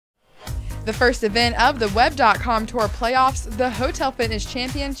The first event of the Web.com Tour playoffs, the Hotel Fitness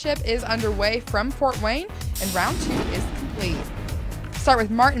Championship, is underway from Fort Wayne, and round 2 is complete. Start with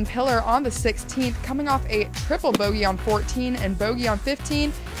Martin Pillar on the 16th, coming off a triple bogey on 14 and bogey on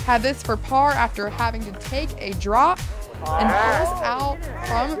 15. Had this for par after having to take a drop and pulls out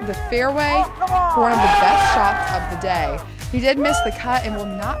from the fairway for one of the best shots of the day. He did miss the cut and will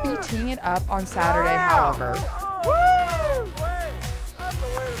not be teeing it up on Saturday, however.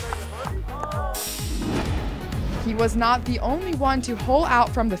 He was not the only one to hole out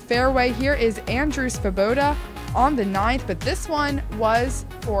from the fairway. Here is Andrew Svoboda on the 9th, but this one was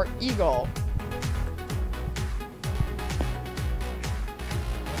for eagle.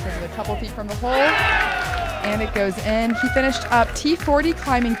 This is a couple feet from the hole, and it goes in. He finished up T40,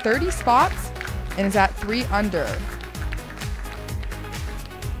 climbing 30 spots, and is at 3 under.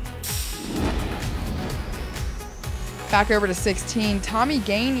 Back over to 16, Tommy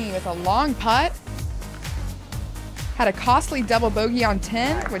Gainey with a long putt. Had a costly double bogey on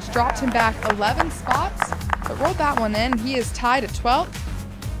 10, which dropped him back 11 spots, but rolled that one in. He is tied at 12th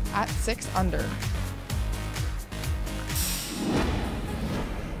at 6 under.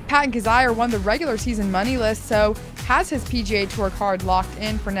 Patton Kizzire won the regular season money list, so has his PGA Tour card locked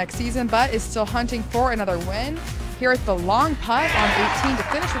in for next season, but is still hunting for another win. Here at the long putt on 18 to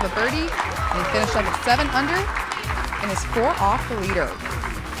finish with a birdie, and he finished up at 7 under and is 4 off the leader.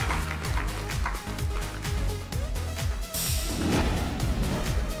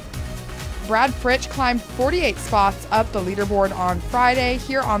 Brad Fritsch climbed 48 spots up the leaderboard on Friday.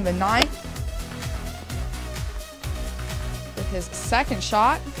 Here on the 9th with his second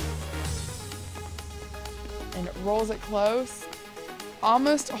shot, and rolls it close.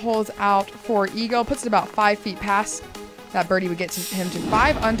 Almost holes out for eagle, puts it about 5 feet past. That birdie would get him to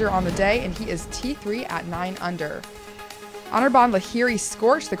 5 under on the day, and he is T3 at 9 under. Anirban Lahiri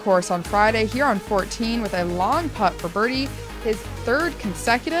scorched the course on Friday here on 14 with a long putt for birdie, his 3rd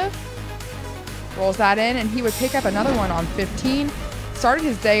consecutive. Rolls that in, and he would pick up another one on 15. Started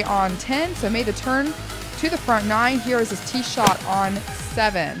his day on 10, so made the turn to the front 9. Here is his tee shot on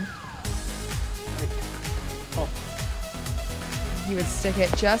 7. He would stick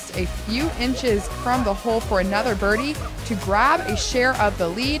it just a few inches from the hole for another birdie to grab a share of the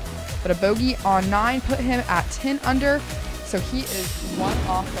lead, but a bogey on 9 put him at 10 under, so he is 1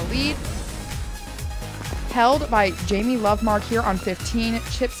 off the lead. Held by Jamie Lovemark here on 15,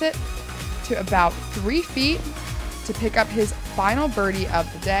 chips it to about 3 feet to pick up his final birdie of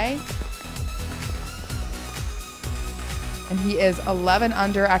the day. And he is 11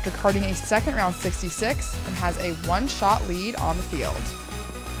 under after carding a second round 66 and has a 1-shot lead on the field.